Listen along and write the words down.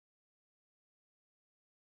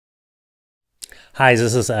Hi,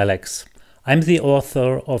 this is Alex. I'm the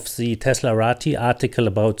author of the Teslarati article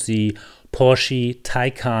about the Porsche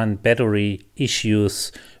Taycan battery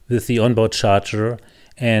issues with the onboard charger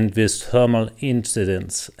and with thermal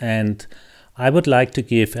incidents. And I would like to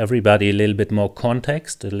give everybody a little bit more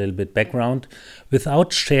context, a little bit background,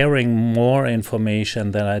 without sharing more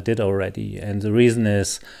information than I did already. And the reason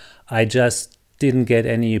is I just didn't get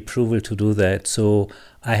any approval to do that. So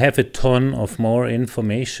I have a ton of more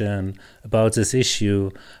information about this issue,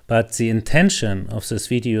 but the intention of this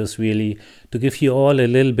video is really to give you all a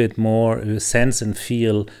little bit more sense and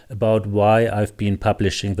feel about why I've been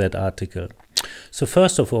publishing that article. So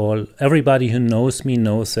first of all, everybody who knows me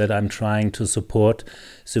knows that I'm trying to support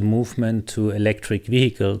the movement to electric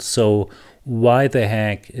vehicles. So why the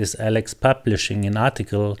heck is Alex publishing an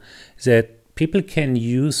article that people can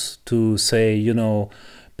use to say,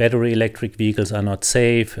 battery electric vehicles are not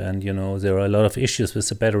safe, and there are a lot of issues with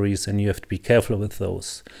the batteries and you have to be careful with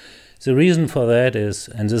those. The reason for that is,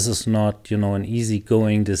 and this is not an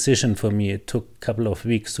easygoing decision for me, it took a couple of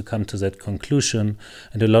weeks to come to that conclusion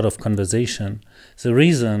and a lot of conversation. The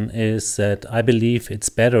reason is that I believe it's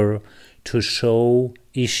better to show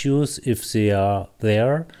issues if they are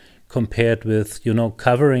there compared with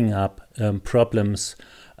covering up problems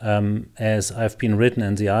as I've been written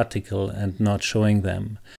in the article and not showing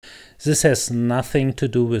them. This has nothing to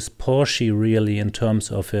do with Porsche really in terms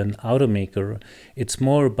of an automaker. It's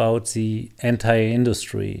more about the entire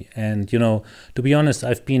industry. And to be honest,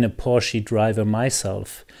 I've been a Porsche driver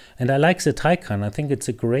myself and I like the Taycan. I think it's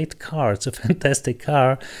a great car. It's a fantastic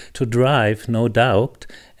car to drive, no doubt.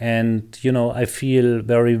 And I feel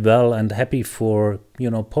very well and happy for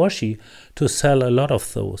Porsche to sell a lot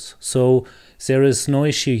of those. So there is no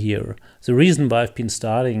issue here. The reason why I've been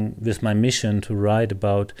starting with my mission to write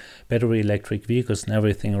about battery electric vehicles and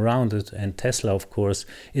everything around it, and Tesla of course,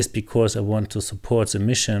 is because I want to support the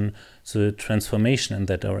mission, the transformation in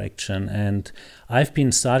that direction. And I've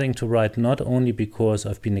been starting to write not only because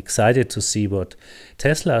I've been excited to see what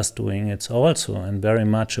Tesla is doing, it's also and very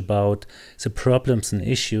much about the problems and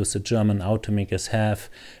issues the German automakers have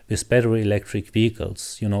with battery electric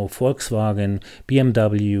vehicles. Volkswagen,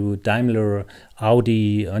 BMW, Daimler,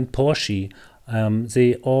 Audi and Porsche,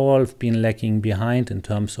 they all have been lagging behind in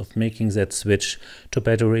terms of making that switch to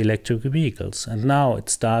battery electric vehicles. And now it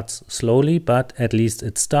starts slowly, but at least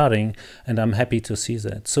it's starting, and I'm happy to see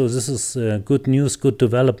that. So this is good news, good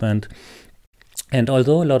development. And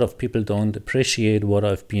although a lot of people don't appreciate what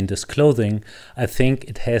I've been disclosing, I think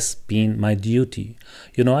it has been my duty.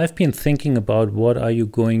 I've been thinking about what are you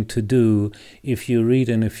going to do if you read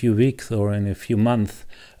in a few weeks or in a few months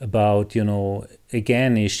about,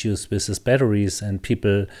 again, issues with these batteries and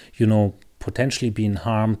people, potentially being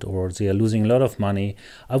harmed or they are losing a lot of money.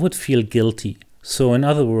 I would feel guilty. So in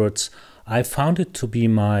other words, I found it to be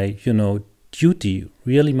my, duty,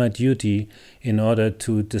 really my duty, in order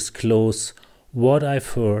to disclose what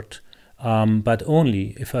I've heard, but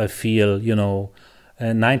only if I feel,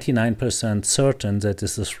 99% certain that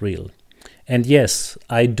this is real. And yes,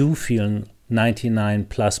 I do feel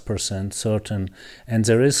 99+% certain, and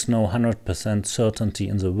there is no 100% certainty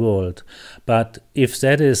in the world. But if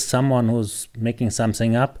that is someone who's making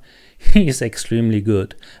something up, he is extremely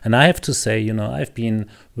good. And I have to say, I've been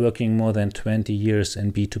working more than 20 years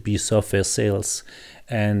in B2B software sales,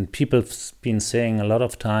 and people have been saying a lot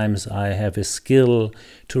of times I have a skill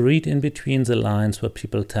to read in between the lines what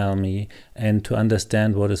people tell me and to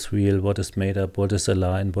understand what is real, what is made up, what is a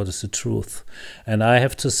lie, and what is the truth. And I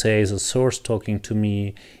have to say the source talking to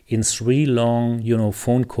me in 3 long,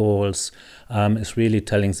 phone calls is really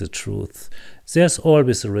telling the truth. There's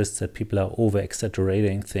always a risk that people are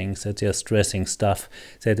over-exaggerating things, that they're stressing stuff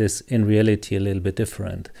that is in reality a little bit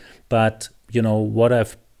different. But, what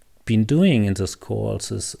I've been doing in these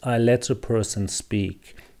calls is I let the person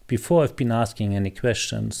speak before I've been asking any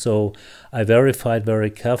questions. So I verified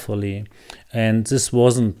very carefully, and this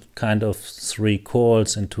wasn't kind of 3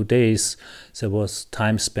 calls in 2 days. There was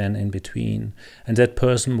time span in between, and that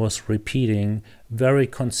person was repeating very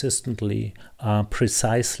consistently,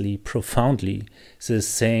 precisely, profoundly the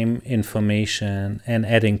same information and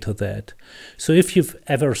adding to that. So if you've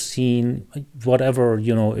ever seen whatever,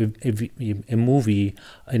 a movie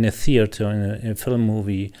in a theater, in a film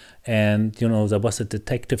movie, and there was a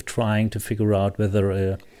detective trying to figure out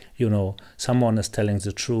whether someone is telling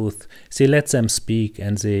the truth, they let them speak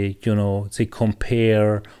and they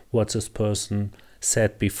compare what this person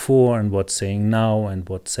said before and what's saying now and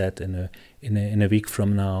what's said in a week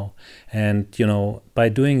from now. And by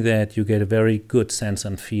doing that, you get a very good sense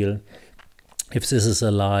and feel if this is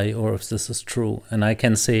a lie or if this is true. And I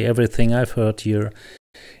can say everything I've heard here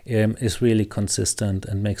is really consistent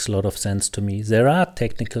and makes a lot of sense to me. There are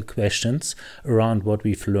technical questions around what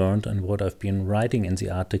we've learned and what I've been writing in the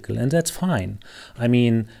article, and that's fine. I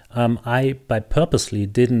mean, I purposely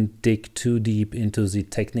didn't dig too deep into the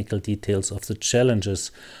technical details of the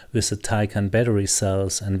challenges with the Taycan battery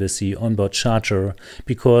cells and with the onboard charger,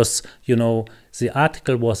 because, you know, the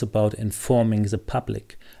article was about informing the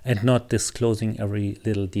public and not disclosing every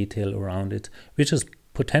little detail around it, which is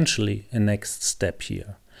potentially a next step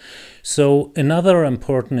here. So another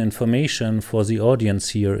important information for the audience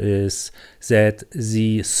here is that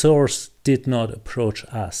the source did not approach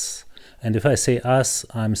us. And if I say us,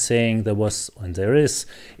 I'm saying there was, and there is,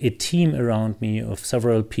 a team around me of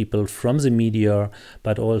several people from the media,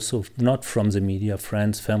 but also not from the media,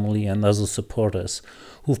 friends, family, and other supporters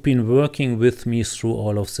who've been working with me through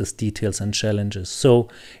all of these details and challenges. So,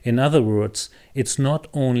 in other words, it's not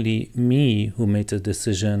only me who made the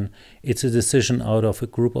decision, it's a decision out of a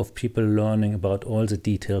group of people learning about all the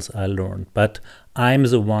details I learned. But I'm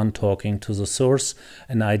the one talking to the source,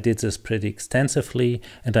 and I did this pretty extensively,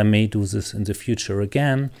 and I may do this in the future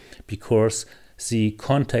again, because the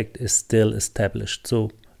contact is still established.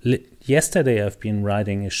 So yesterday I've been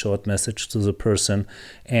writing a short message to the person,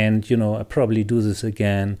 and you know, I probably do this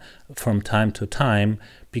again from time to time,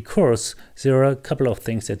 because there are a couple of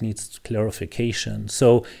things that needs clarification.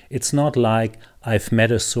 So it's not like I've met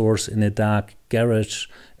a source in a dark garage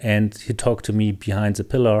and he talked to me behind the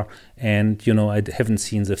pillar and, you know, I haven't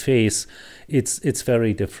seen the face. It's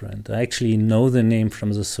very different. I actually know the name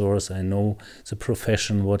from the source. I know the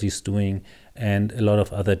profession, what he's doing, and a lot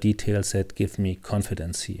of other details that give me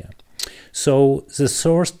confidence here. So the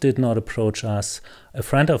source did not approach us. A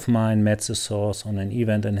friend of mine met the source on an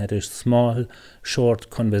event and had a small, short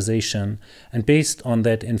conversation. And based on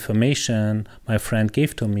that information my friend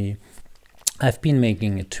gave to me, I've been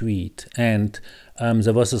making a tweet. And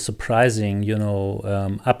there was a surprising,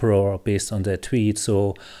 uproar based on that tweet.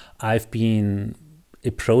 So I've been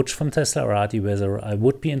approached from Teslarati whether I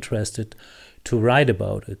would be interested to write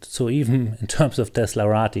about it. So even in terms of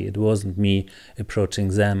Teslarati, it wasn't me approaching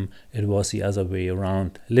them, it was the other way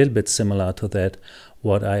around. A little bit similar to that,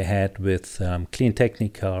 what I had with Clean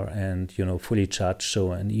Technica and, Fully Charged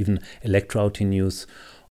Show and even Electroauto News,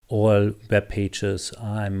 all web pages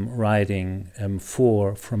I'm writing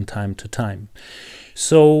for from time to time.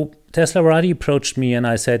 So Teslarati approached me and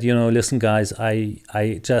I said, listen guys,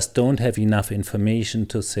 I just don't have enough information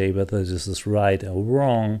to say whether this is right or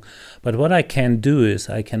wrong. But what I can do is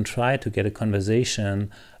I can try to get a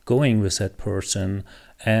conversation going with that person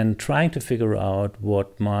and trying to figure out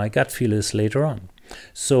what my gut feel is later on.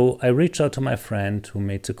 So I reached out to my friend who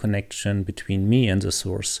made the connection between me and the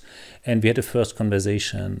source, and we had a first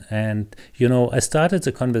conversation. And, I started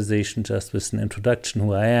the conversation just with an introduction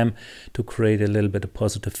who I am, to create a little bit of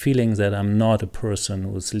positive feeling that I'm not a person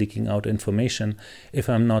who's leaking out information if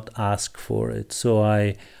I'm not asked for it. So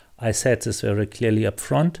I said this very clearly up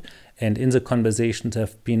front. And in the conversations there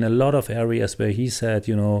have been a lot of areas where he said,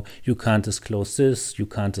 you can't disclose this, you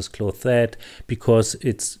can't disclose that, because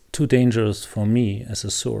it's too dangerous for me as a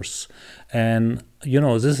source. And,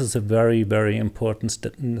 this is a very, very important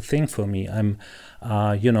thing for me. I'm,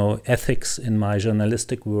 ethics in my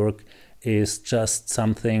journalistic work is just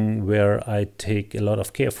something where I take a lot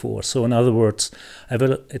of care for. So in other words, I have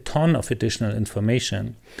a ton of additional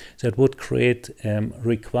information that would create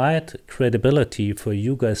required credibility for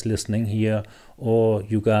you guys listening here, or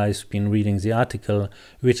you guys been reading the article,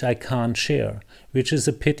 which I can't share, which is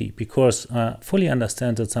a pity, because I fully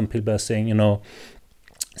understand that some people are saying,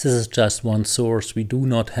 this is just one source. We do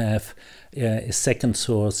not have a second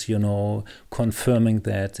source, confirming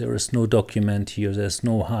that there is no document here, there's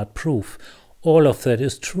no hard proof. All of that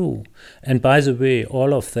is true. And by the way,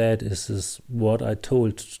 all of that is what I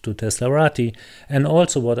told to Teslarati, and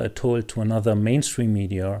also what I told to another mainstream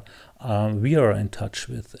media we are in touch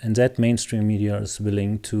with. And that mainstream media is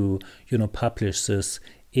willing to, publish this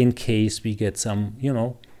in case we get some,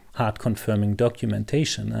 hard confirming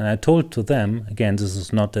documentation. And I told to them, again, this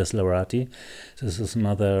is not Teslarati, this is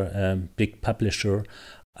another big publisher.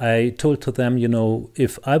 I told to them,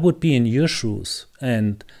 if I would be in your shoes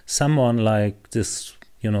and someone like this,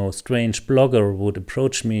 strange blogger would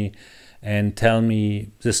approach me and tell me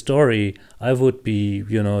the story, I would be,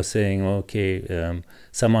 saying, okay,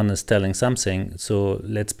 someone is telling something, so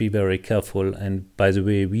let's be very careful. And by the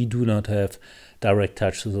way, we do not have direct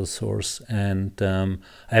touch to the source. And I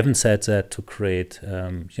haven't said that to create,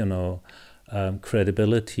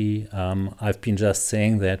 credibility. I've been just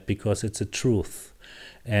saying that because it's a truth.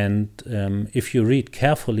 And if you read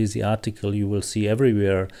carefully the article, you will see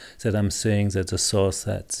everywhere that I'm saying that the source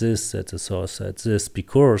said this, that the source said this,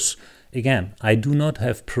 because, again, I do not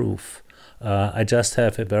have proof. I just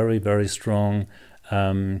have a very, very strong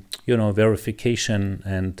verification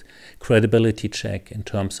and credibility check in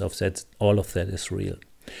terms of that all of that is real.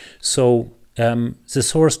 So the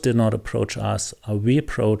source did not approach us. We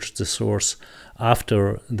approached the source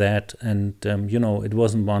after that, and it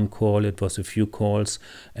wasn't one call, it was a few calls,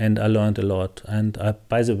 and I learned a lot. And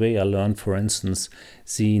by the way, I learned, for instance,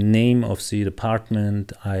 the name of the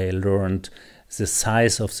department. I learned the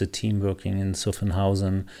size of the team working in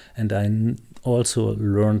Zuffenhausen, and I also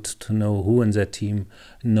learned to know who in that team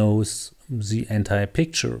knows the entire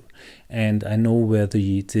picture, and I know where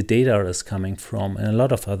the data is coming from, and a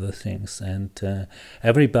lot of other things. And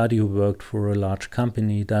everybody who worked for a large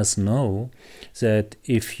company does know that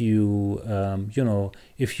if you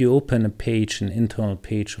if you open a page, an internal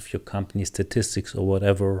page of your company statistics or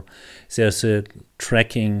whatever, there's a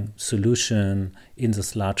tracking solution in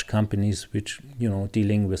these large companies which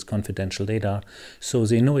dealing with confidential data, so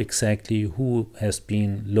they know exactly who has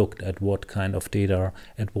been looked at what kind of data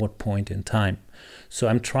at what point in time. So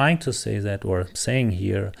I'm trying to say that, or saying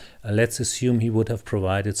here, let's assume he would have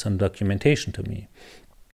provided some documentation to me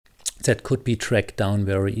that could be tracked down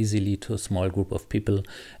very easily to a small group of people.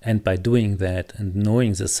 And by doing that and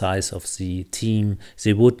knowing the size of the team,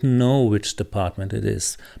 they would know which department it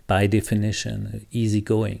is, by definition,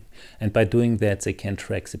 easygoing. And by doing that, they can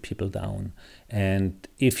track the people down. And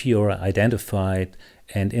if you're identified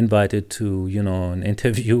and invited to, an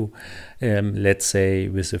interview, let's say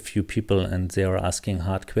with a few people, and they are asking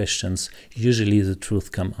hard questions, usually the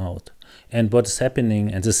truth come out. And what is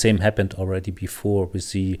happening, and the same happened already before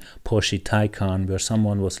with the Porsche Taycan, where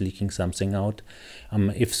someone was leaking something out.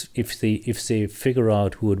 If they figure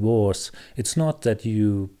out who it was, it's not that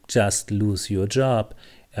you just lose your job.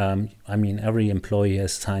 Every employee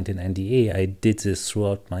has signed an NDA. I did this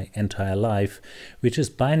throughout my entire life, which is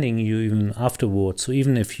binding you even afterwards. So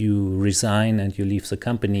even if you resign and you leave the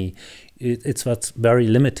company, it's what's very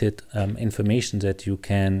limited information that you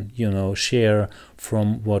can, share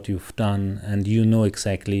from what you've done, and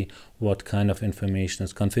exactly what kind of information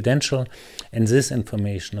is confidential. And this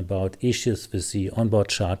information about issues with the onboard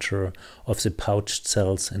charger of the pouched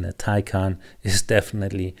cells in a Taycan is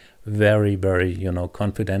definitely very, very,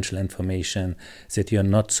 confidential information that you're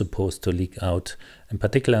not supposed to leak out, in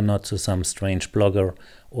particular not to some strange blogger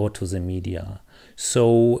or to the media.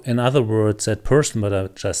 So in other words, that person that I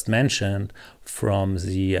just mentioned from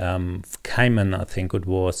the Cayman, I think it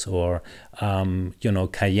was, or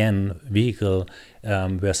Cayenne vehicle,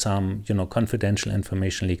 where some confidential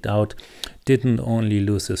information leaked out, didn't only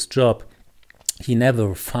lose his job, he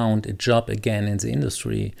never found a job again in the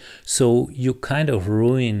industry. So you kind of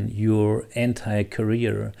ruin your entire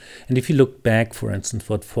career. And if you look back, for instance,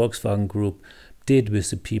 what Volkswagen Group did with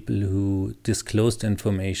the people who disclosed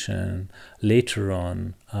information later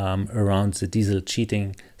on around the diesel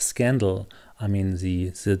cheating scandal,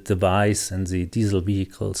 the device and the diesel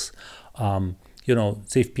vehicles,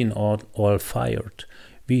 they've been all fired.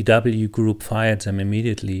 VW Group fired them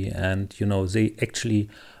immediately, and they actually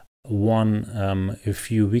won a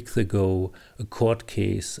few weeks ago a court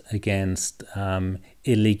case against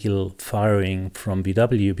illegal firing from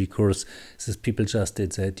VW, because these people just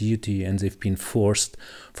did their duty and they've been forced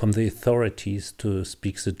from the authorities to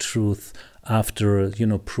speak the truth after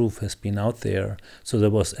proof has been out there. So there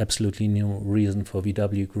was absolutely no reason for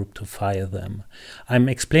VW Group to fire them. I'm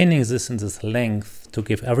explaining this in this length to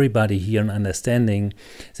give everybody here an understanding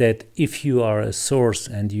that if you are a source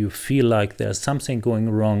and you feel like there's something going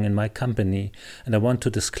wrong in my company and I want to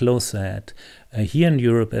disclose that, here in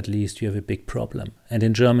Europe at least you have a big problem, and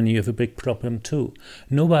in Germany you have a big problem too.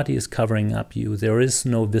 Nobody is covering up you. There is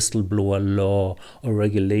no whistleblower law or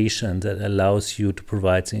regulation that allows you to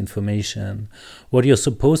provide the information. What you're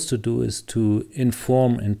supposed to do is to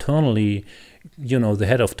inform internally the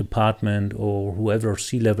head of department or whoever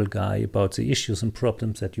C-level guy about the issues and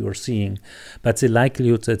problems that you are seeing. But the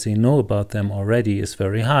likelihood that they know about them already is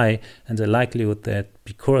very high, and the likelihood that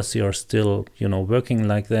because they are still, working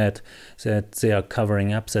like that they are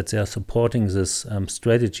covering up, that they are supporting this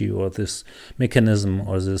strategy or this mechanism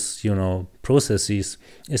or this, processes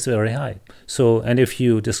is very high. So, and if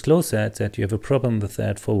you disclose that you have a problem with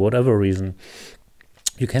that for whatever reason,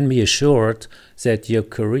 you can be assured that your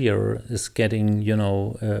career is getting,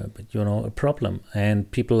 a problem,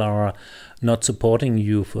 and people are not supporting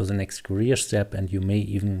you for the next career step, and you may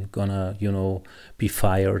even gonna, be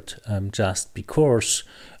fired just because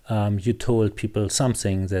you told people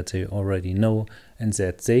something that they already know and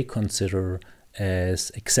that they consider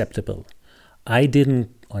as acceptable. I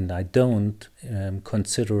didn't and I don't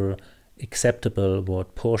consider acceptable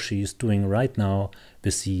what Porsche is doing right now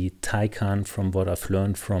with the Taycan, from what I've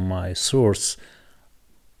learned from my source,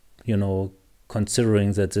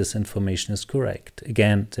 considering that this information is correct.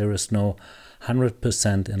 Again, there is no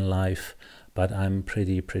 100% in life, but I'm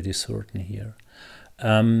pretty certain here.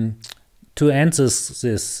 To end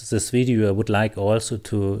this video, I would like also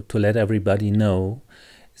to let everybody know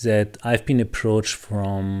that I've been approached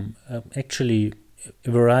from actually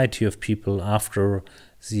a variety of people after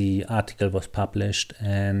the article was published,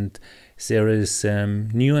 and there is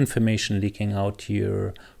new information leaking out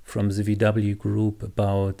here from the VW group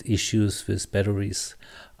about issues with batteries.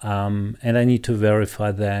 And I need to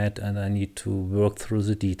verify that, and I need to work through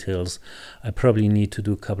the details. I probably need to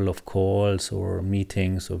do a couple of calls or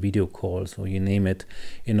meetings or video calls or you name it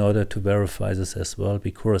in order to verify this as well,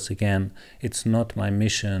 because again, it's not my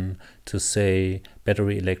mission to say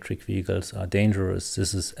battery electric vehicles are dangerous.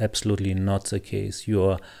 This is absolutely not the case. You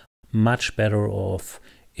are much better off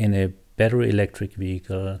in a battery electric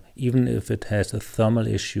vehicle, even if it has a thermal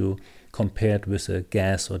issue, compared with a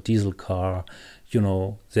gas or diesel car,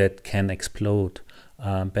 that can explode.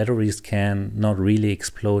 Batteries can not really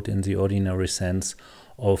explode in the ordinary sense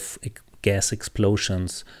of gas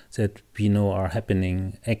explosions that we know are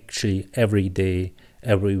happening actually every day,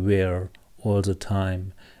 everywhere, all the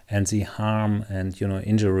time. And the harm and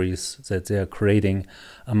injuries that they are creating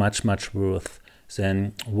are much worse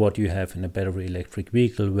than what you have in a battery electric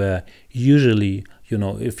vehicle, where usually,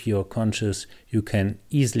 if you're conscious, you can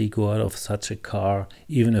easily go out of such a car,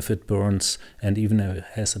 even if it burns and even if it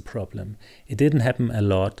has a problem. It didn't happen a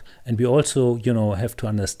lot. And we also, have to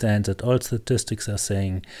understand that all statistics are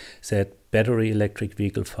saying that battery electric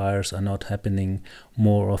vehicle fires are not happening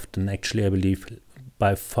more often. Actually, I believe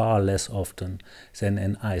by far less often than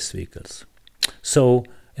in ICE vehicles. So,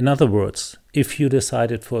 in other words, if you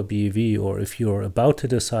decided for a BEV, or if you're about to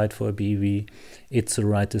decide for a BEV, it's the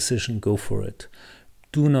right decision, go for it.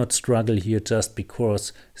 Do not struggle here just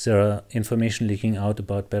because there are information leaking out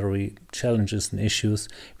about battery challenges and issues,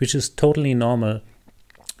 which is totally normal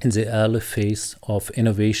in the early phase of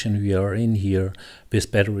innovation we are in here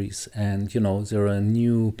with batteries. And there are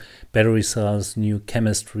new battery cells, new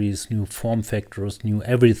chemistries, new form factors, new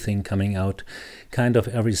everything coming out kind of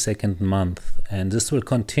every second month. And this will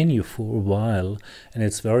continue for a while, and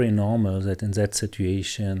it's very normal that in that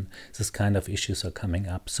situation this kind of issues are coming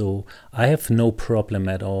up. So I have no problem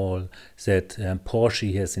at all that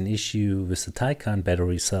Porsche has an issue with the Taycan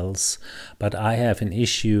battery cells, but I have an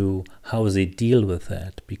issue how they deal with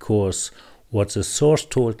that, because what the source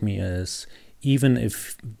told me is, even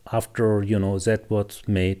if after that was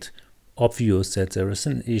made obvious that there is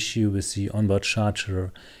an issue with the onboard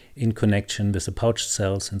charger in connection with the pouch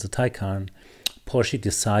cells in the Taycan, Porsche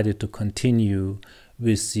decided to continue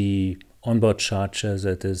with the onboard charger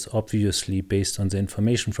that is obviously, based on the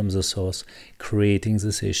information from the source, creating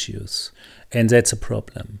these issues. And that's a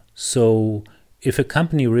problem. So if a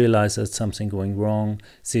company realizes something going wrong,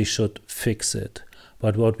 they should fix it.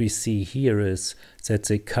 But what we see here is that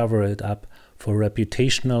they cover it up for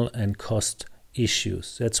reputational and cost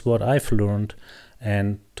issues. That's what I've learned,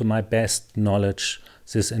 and to my best knowledge,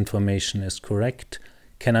 this information is correct.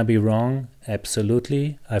 Can I be wrong?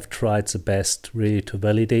 Absolutely. I've tried the best really to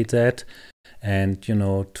validate that and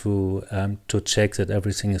to check that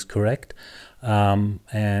everything is correct. And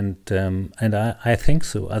I think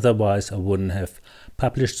so. Otherwise, I wouldn't have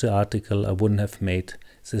published the article. I wouldn't have made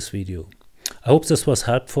this video. I hope this was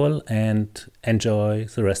helpful, and enjoy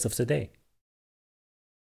the rest of the day.